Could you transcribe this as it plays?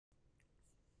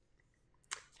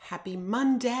Happy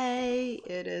Monday.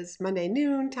 It is Monday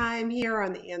noon time here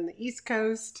in the East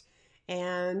Coast.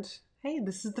 And hey,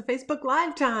 this is the Facebook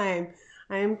Live time.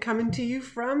 I am coming to you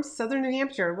from Southern New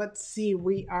Hampshire. Let's see,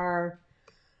 it's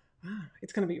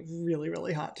going to be really,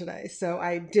 really hot today. So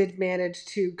I did manage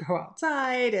to go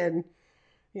outside and,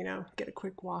 get a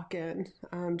quick walk in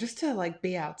just to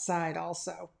be outside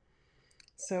also.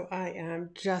 So I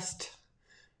am just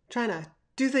trying to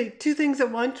do the two things at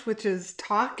once, which is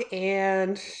talk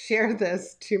and share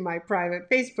this to my private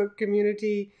Facebook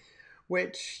community,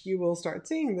 which you will start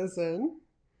seeing this in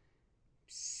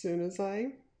as soon as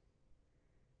I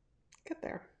get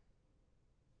there.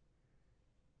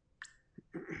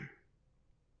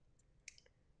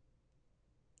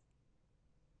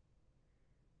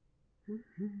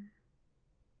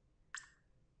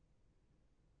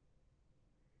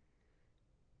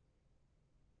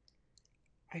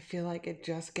 I feel like it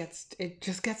just gets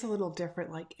a little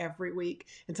different like every week.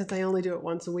 And since I only do it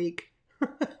once a week,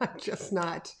 I'm just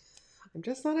not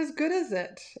as good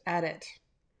at it.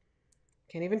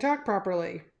 Can't even talk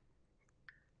properly.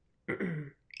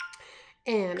 And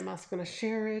I'm also going to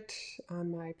share it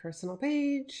on my personal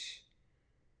page.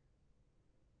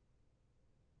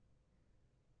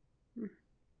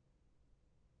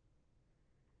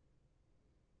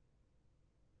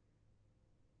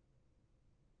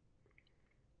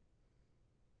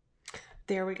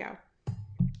 There we go.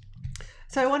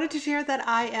 So I wanted to share that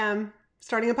I am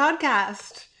starting a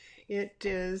podcast. It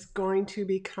is going to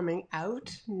be coming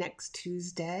out next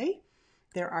Tuesday.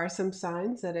 There are some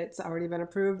signs that it's already been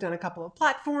approved on a couple of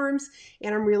platforms,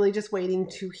 and I'm really just waiting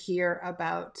to hear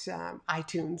about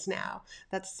iTunes now.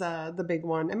 That's the big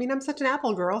one. I mean, I'm such an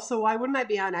Apple girl, so why wouldn't I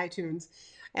be on iTunes?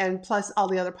 And plus all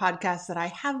the other podcasts that I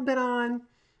have been on,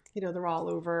 they're all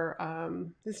over.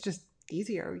 It's just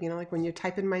easier, like when you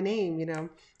type in my name,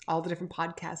 all the different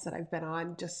podcasts that I've been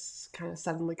on just kind of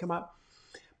suddenly come up.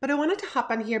 But I wanted to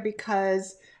hop on here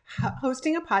because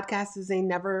hosting a podcast is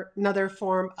another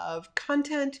form of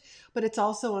content, but it's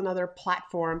also another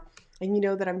platform. And you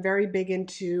know that I'm very big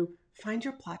into find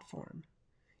your platform.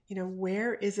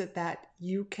 Where is it that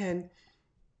you can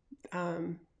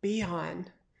be on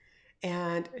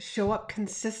and show up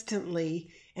consistently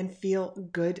and feel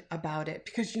good about it?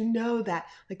 Because you know that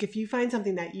if you find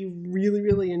something that you really,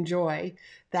 really enjoy,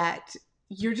 that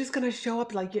you're just going to show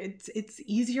up. It's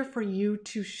easier for you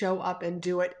to show up and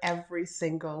do it every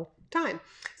single time.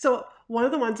 So one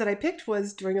of the ones that I picked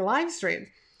was doing a live stream.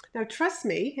 Now, trust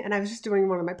me, and I was just doing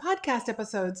one of my podcast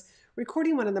episodes,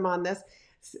 recording one of them on this,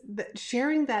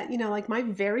 sharing that, my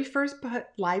very first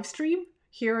live stream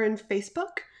here in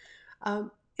Facebook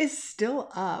is still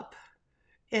up.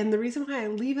 And the reason why I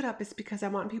leave it up is because I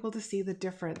want people to see the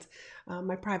difference.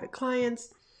 My private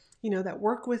clients, that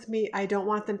work with me, I don't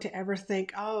want them to ever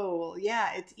think, oh, well,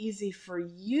 yeah, it's easy for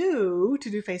you to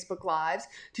do Facebook Lives,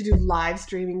 to do live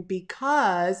streaming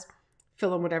because,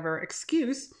 fill in whatever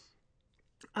excuse,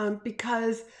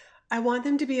 because I want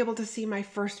them to be able to see my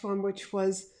first one, which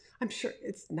was, I'm sure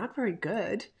it's not very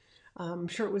good. I'm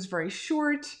sure it was very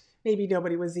short. Maybe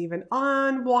nobody was even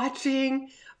on watching,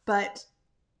 but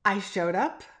I showed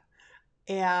up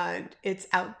and it's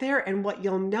out there. And what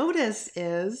you'll notice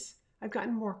is I've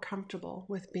gotten more comfortable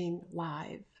with being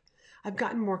live. I've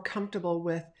gotten more comfortable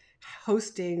with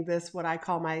hosting this, what I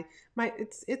call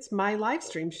it's my live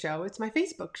stream show. It's my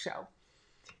Facebook show.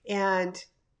 And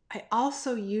I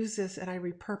also use this and I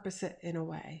repurpose it in a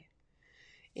way.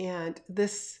 And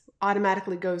this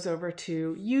automatically goes over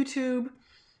to YouTube.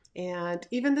 And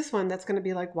even this one, that's going to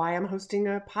be why I'm hosting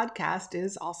a podcast,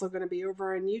 is also going to be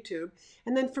over on YouTube.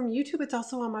 And then from YouTube, it's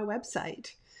also on my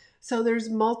website. So there's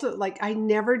I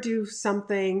never do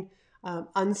something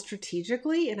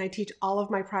unstrategically. And I teach all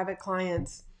of my private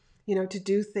clients, to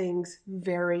do things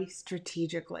very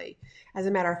strategically. As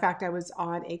a matter of fact, I was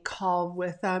on a call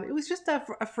with, it was just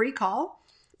a free call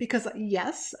because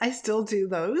yes, I still do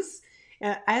those.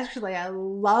 I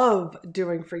love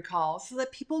doing free calls so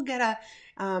that people get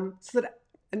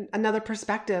another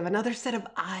perspective, another set of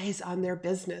eyes on their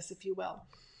business, if you will.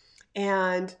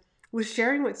 And was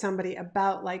sharing with somebody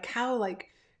about how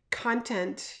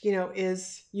content,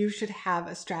 is, you should have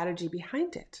a strategy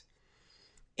behind it.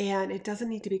 And it doesn't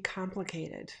need to be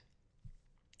complicated.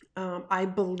 I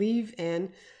believe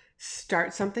in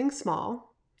start something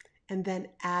small and then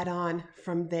add on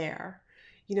from there.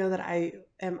 That I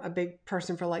am a big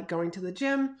person for going to the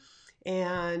gym.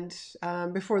 And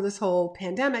before this whole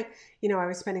pandemic, I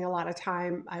was spending a lot of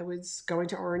time, I was going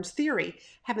to Orange Theory.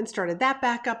 Haven't started that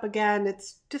back up again.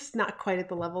 It's just not quite at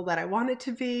the level that I want it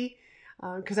to be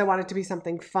because I want it to be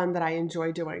something fun that I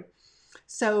enjoy doing.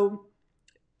 So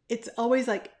it's always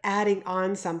like adding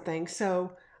on something.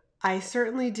 So I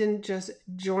certainly didn't just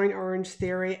join Orange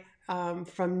Theory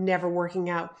from never working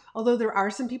out. Although there are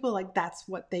some people like that's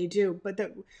what they do, but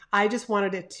I just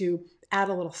wanted it to add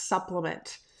a little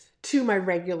supplement to my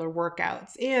regular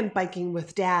workouts and biking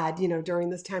with dad, during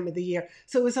this time of the year.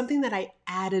 So it was something that I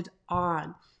added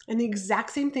on. And the exact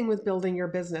same thing with building your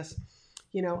business.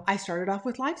 I started off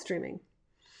with live streaming,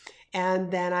 and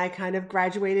then I kind of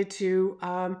graduated to,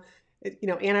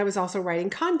 and I was also doing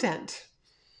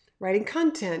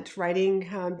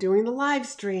the live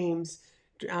streams,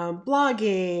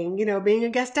 blogging, being a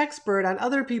guest expert on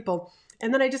other people.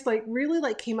 And then I just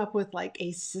really came up with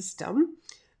a system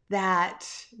that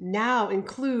now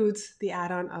includes the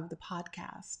add-on of the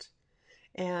podcast.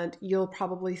 And you'll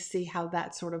probably see how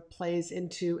that sort of plays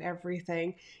into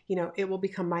everything. It will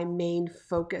become my main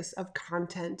focus of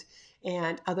content,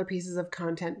 and other pieces of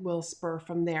content will spur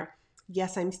from there.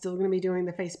 Yes, I'm still going to be doing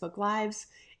the Facebook Lives.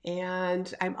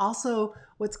 And I'm also,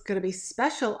 what's going to be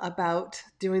special about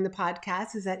doing the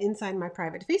podcast is that inside my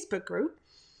private Facebook group,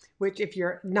 which if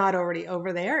you're not already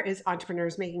over there, is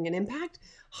Entrepreneurs Making an Impact.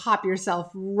 Hop yourself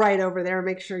right over there and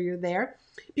make sure you're there,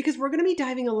 because we're going to be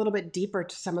diving a little bit deeper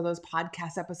to some of those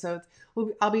podcast episodes.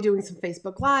 I'll be doing some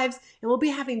Facebook Lives, and we'll be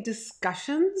having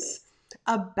discussions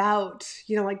about,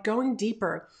 going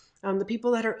deeper. The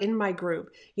people that are in my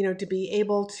group, to be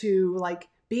able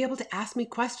to ask me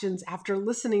questions after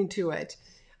listening to it.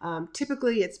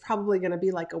 Typically, it's probably going to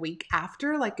be a week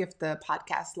after, if the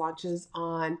podcast launches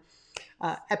on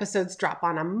episodes drop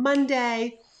on a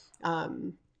Monday,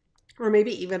 or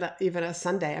maybe even a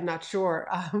Sunday. I'm not sure.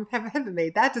 Haven't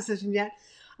made that decision yet.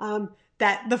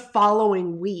 That the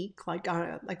following week,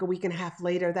 a week and a half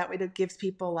later, that way it gives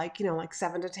people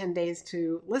 7 to 10 days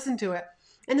to listen to it,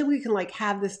 and then we can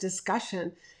have this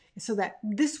discussion, so that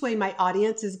this way my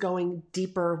audience is going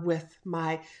deeper with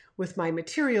my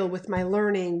material, with my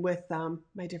learning, with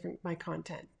my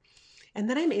content. And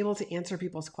then I'm able to answer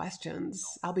people's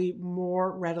questions. I'll be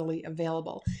more readily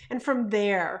available. And from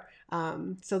there,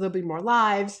 so there'll be more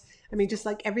lives. Just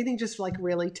everything just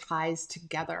really ties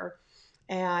together.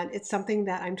 And it's something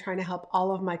that I'm trying to help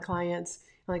all of my clients,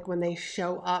 when they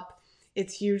show up,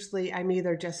 it's usually I'm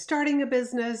either just starting a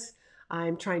business,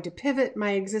 I'm trying to pivot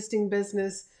my existing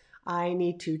business, I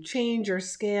need to change or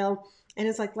scale. And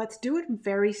it's let's do it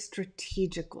very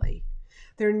strategically.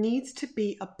 There needs to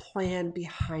be a plan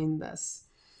behind this.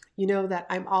 That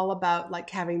I'm all about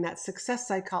having that success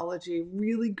psychology,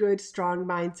 really good, strong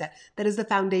mindset. That is the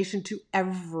foundation to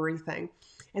everything.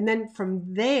 And then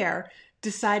from there,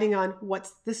 deciding on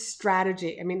what's the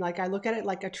strategy. I look at it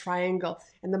like a triangle,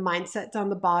 and the mindset's on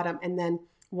the bottom. And then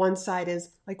one side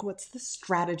is what's the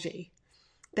strategy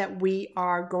that we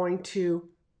are going to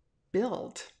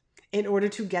build in order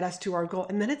to get us to our goal.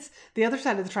 And then it's the other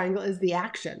side of the triangle is the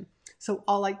action. So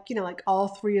all all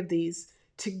three of these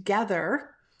together,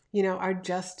 are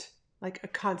just a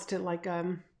constant, I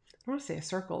don't want to say a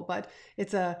circle, but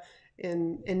it's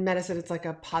in medicine, it's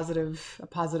a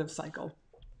positive cycle.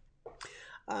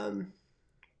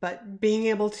 But being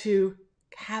able to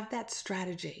have that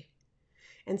strategy.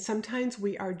 And sometimes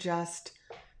we are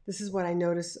this is what I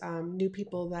notice, new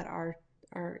people that are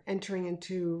entering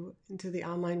into the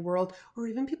online world, or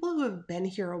even people who have been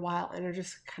here a while and are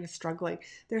just kind of struggling.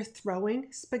 They're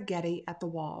throwing spaghetti at the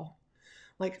wall.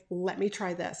 Let me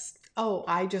try this. Oh,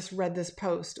 I just read this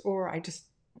post, or I just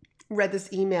read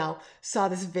this email, saw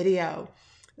this video,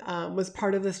 was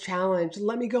part of this challenge.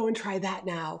 Let me go and try that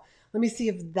now. Let me see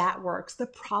if that works. The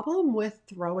problem with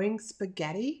throwing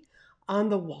spaghetti on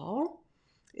the wall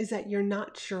is that you're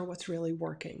not sure what's really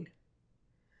working.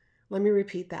 Let me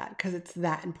repeat that because it's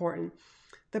that important.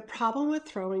 The problem with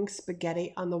throwing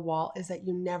spaghetti on the wall is that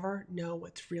you never know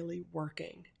what's really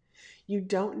working. You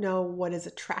don't know what is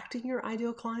attracting your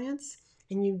ideal clients,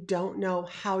 and you don't know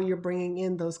how you're bringing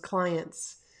in those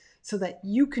clients so that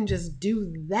you can just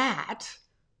do that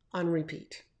on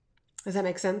repeat. Does that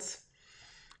make sense?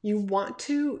 You want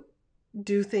to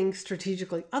do things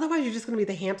strategically. Otherwise, you're just going to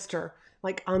be the hamster,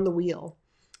 on the wheel,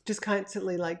 just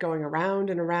constantly going around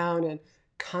and around, and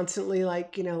constantly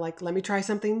let me try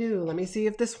something new. Let me see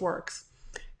if this works.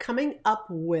 Coming up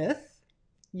with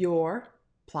your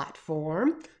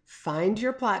platform. Find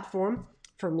your platform.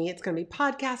 For me, it's going to be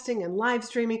podcasting and live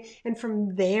streaming. And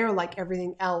from there,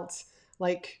 everything else,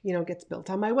 gets built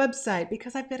on my website,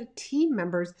 because I've got a team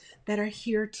members that are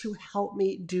here to help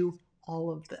me do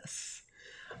all of this.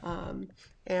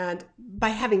 And by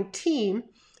having team,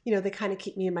 they kind of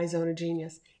keep me in my zone of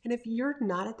genius. And if you're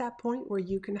not at that point where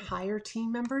you can hire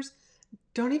team members,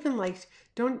 don't even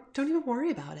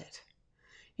worry about it.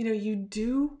 You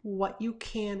do what you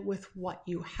can with what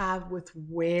you have, with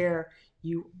where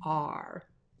you are.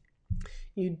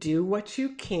 You do what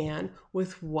you can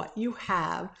with what you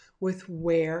have, with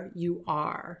where you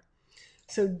are.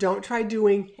 So don't try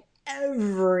doing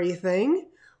everything.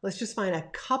 Let's just find a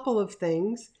couple of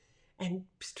things and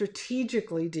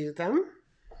strategically do them,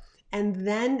 and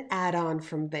then add on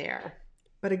from there.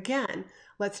 But again,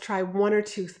 let's try one or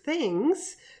two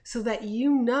things so that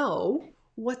you know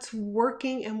what's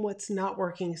working and what's not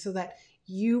working, so that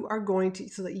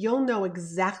so that you'll know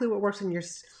exactly what works and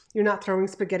you're not throwing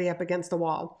spaghetti up against the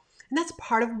wall. And that's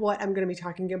part of what I'm going to be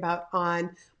talking about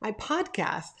on my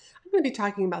podcast. I'm going to be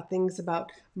talking about things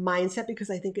about mindset because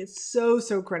I think it's so,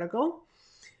 so critical.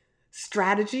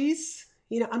 Strategies.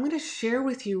 I'm going to share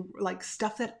with you like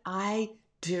stuff that I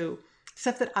do,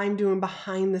 stuff that I'm doing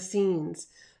behind the scenes,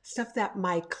 stuff that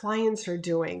my clients are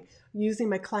doing, using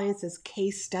my clients as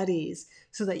case studies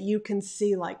so that you can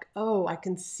see like, oh, I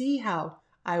can see how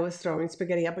I was throwing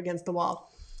spaghetti up against the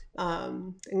wall.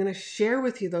 I'm going to share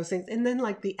with you those things. And then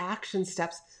like the action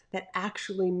steps that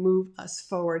actually move us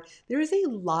forward. There is a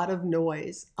lot of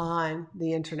noise on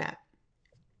the internet.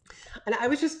 And I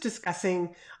was just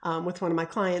discussing with one of my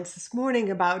clients this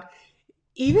morning about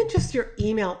even just your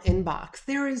email inbox.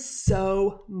 There is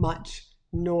so much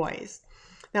noise.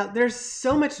 Now, there's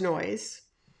so much noise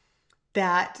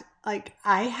that like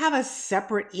I have a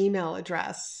separate email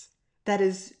address that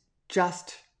is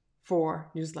just for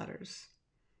newsletters.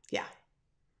 Yeah.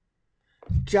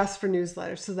 Just for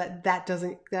newsletters, so that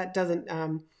doesn't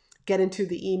get into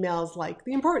the emails, like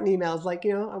the important emails, like,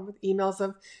 emails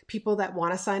of people that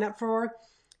want to sign up for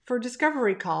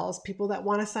discovery calls, people that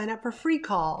want to sign up for free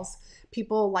calls,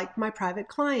 people like my private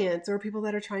clients, or people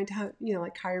that are trying to,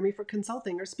 like hire me for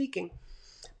consulting or speaking.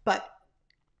 But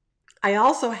I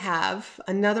also have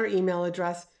another email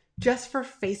address just for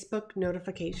Facebook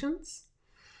notifications.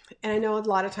 And I know a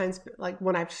lot of times, like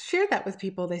when I've shared that with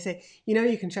people, they say,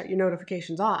 you can shut your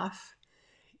notifications off.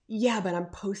 Yeah, but I'm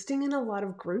posting in a lot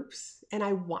of groups and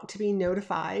I want to be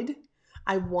notified.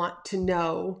 I want to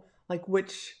know like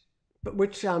which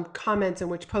comments and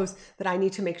which posts that I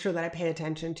need to make sure that I pay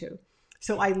attention to.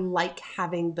 So I like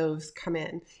having those come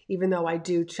in, even though I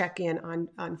do check in on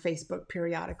Facebook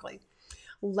periodically.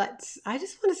 I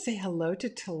just want to say hello to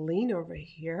Talene over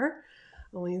here.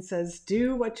 Aline says,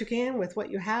 do what you can with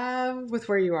what you have, with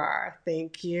where you are.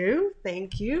 Thank you.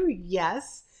 Thank you.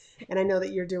 Yes. And I know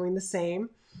that you're doing the same.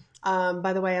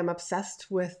 By the way, I'm obsessed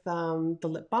with the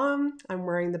lip balm. I'm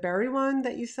wearing the berry one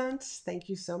that you sent. Thank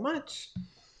you so much.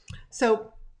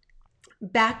 So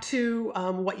back to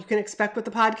what you can expect with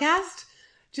the podcast.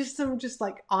 Just some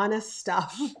like honest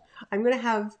stuff. I'm going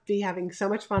to be having so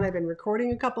much fun. I've been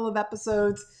recording a couple of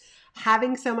episodes,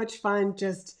 having so much fun,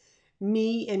 just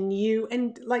me and you.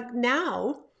 And like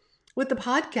now with the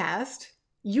podcast,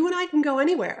 you and I can go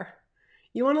anywhere.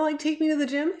 You want to like take me to the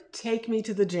gym? Take me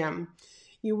to the gym.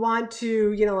 You want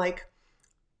to, like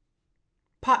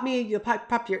pop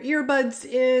your earbuds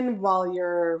in while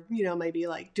you're, maybe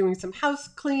like doing some house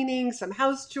cleaning, some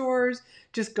house chores,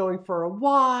 just going for a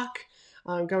walk,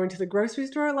 going to the grocery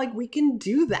store. Like we can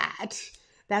do that.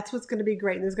 That's what's going to be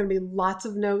great. And there's going to be lots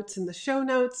of notes in the show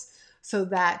notes so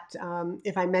that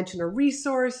if I mention a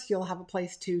resource, you'll have a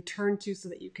place to turn to so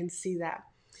that you can see that.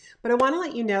 But I want to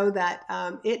let you know that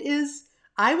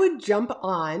I would jump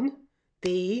on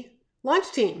the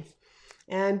launch team.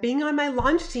 And being on my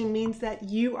launch team means that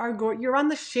you're on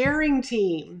the sharing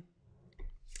team.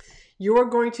 You're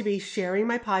going to be sharing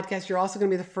my podcast. You're also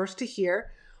going to be the first to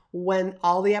hear when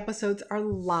all the episodes are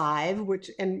live,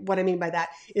 and what I mean by that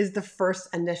is the first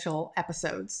initial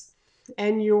episodes.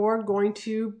 And you're going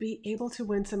to be able to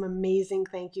win some amazing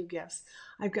thank you gifts.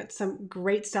 I've got some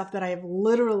great stuff that I have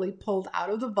literally pulled out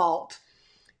of the vault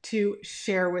to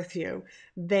share with you.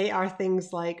 They are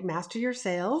things like Master Your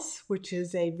Sales, which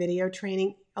is a video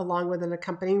training along with an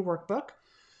accompanying workbook,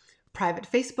 private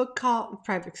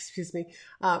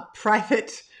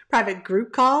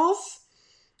group calls.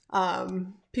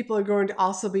 People are going to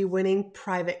also be winning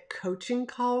private coaching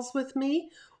calls with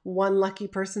me. One lucky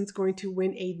person's going to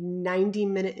win a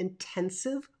 90-minute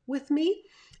intensive with me.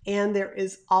 And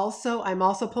I'm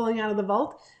also pulling out of the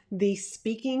vault the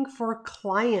Speaking for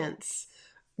Clients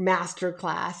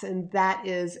masterclass, and that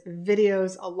is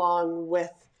videos along with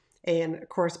a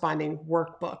corresponding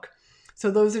workbook.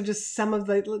 So those are just some of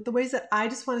the ways that I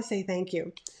just want to say thank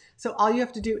you. So all you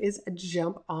have to do is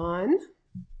jump on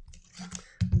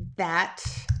that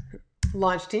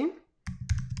launch team.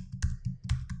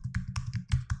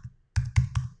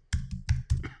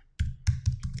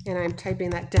 And I'm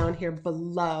typing that down here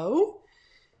below.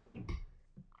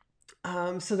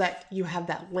 so that you have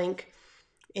that link.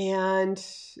 And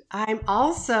I'm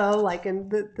also like,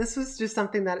 and this was just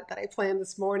something that I planned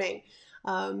this morning.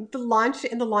 The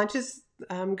launching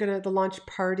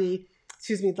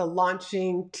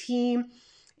team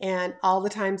and all the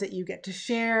times that you get to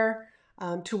share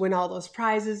to win all those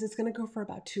prizes. It's going to go for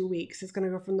about 2 weeks. It's going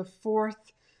to go from the 4th.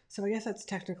 So I guess that's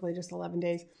technically just 11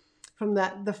 days. From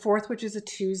the 4th, which is a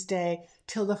Tuesday,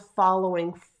 till the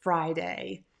following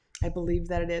Friday. I believe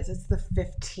that it is. It's the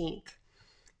 15th.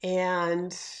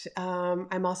 And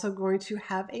I'm also going to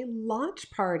have a launch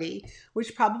party,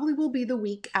 which probably will be the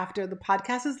week after the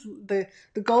podcast is the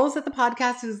goal is that the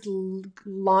podcast is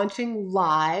launching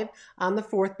live on the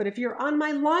 4th. But if you're on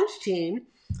my launch team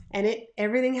and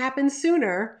everything happens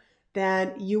sooner,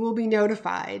 then you will be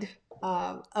notified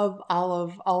of all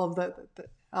of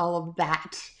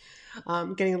that.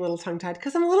 Getting a little tongue tied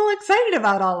because I'm a little excited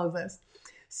about all of this.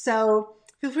 So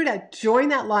feel free to join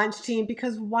that launch team,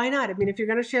 because why not? I mean, if you're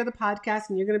going to share the podcast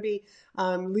and you're going to be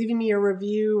leaving me a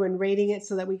review and rating it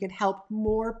so that we can help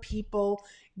more people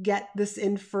get this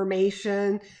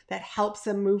information that helps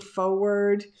them move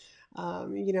forward. I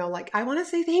want to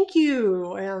say thank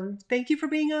you. Thank you for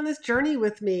being on this journey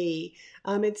with me.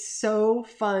 It's so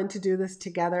fun to do this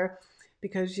together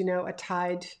because, a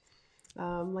tide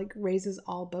raises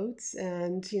all boats.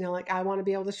 And, I want to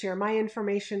be able to share my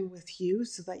information with you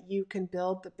so that you can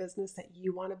build the business that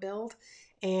you want to build.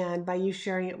 And by you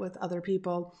sharing it with other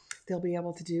people, they'll be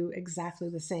able to do exactly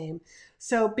the same.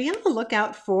 So be on the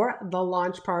lookout for the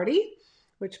launch party,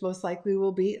 which most likely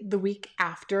will be the week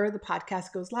after the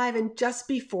podcast goes live and just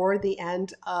before the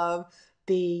end of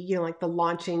the, the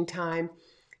launching time,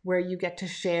 where you get to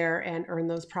share and earn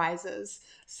those prizes.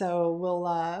 So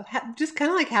we'll just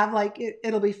kind of have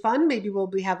it'll be fun. Maybe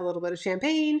we'll have a little bit of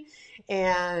champagne,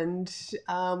 and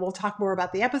we'll talk more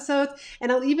about the episodes.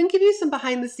 And I'll even give you some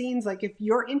behind the scenes. Like if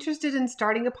you're interested in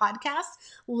starting a podcast,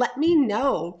 let me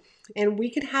know. And we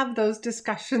can have those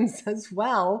discussions as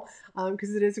well,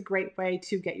 because it is a great way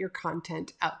to get your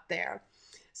content out there.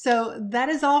 So that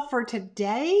is all for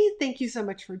today. Thank you so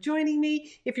much for joining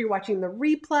me. If you're watching the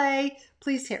replay,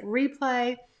 please hit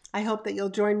replay. I hope that you'll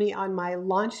join me on my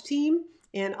launch team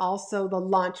and also the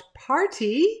launch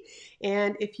party.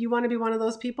 And if you want to be one of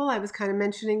those people, I was kind of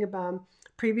mentioning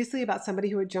previously about somebody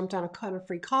who had jumped on a kind of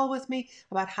free call with me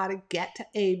about how to get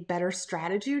a better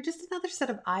strategy or just another set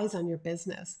of eyes on your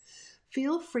business.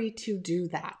 Feel free to do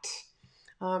that.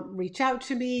 Reach out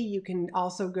to me. You can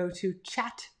also go to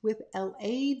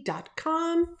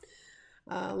chatwithla.com.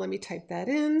 Let me type that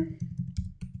in.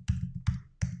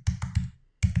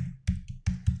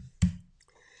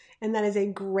 And that is a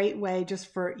great way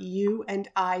just for you and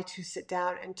I to sit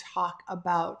down and talk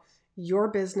about your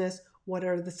business. What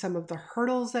are some of the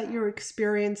hurdles that you're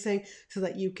experiencing so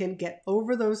that you can get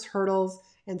over those hurdles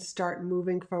and start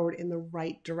moving forward in the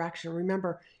right direction.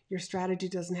 Remember, your strategy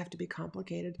doesn't have to be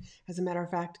complicated. As a matter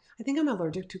of fact, I think I'm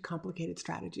allergic to complicated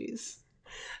strategies.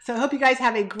 So I hope you guys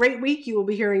have a great week. You will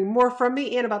be hearing more from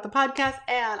me and about the podcast,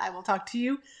 and I will talk to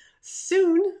you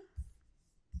soon.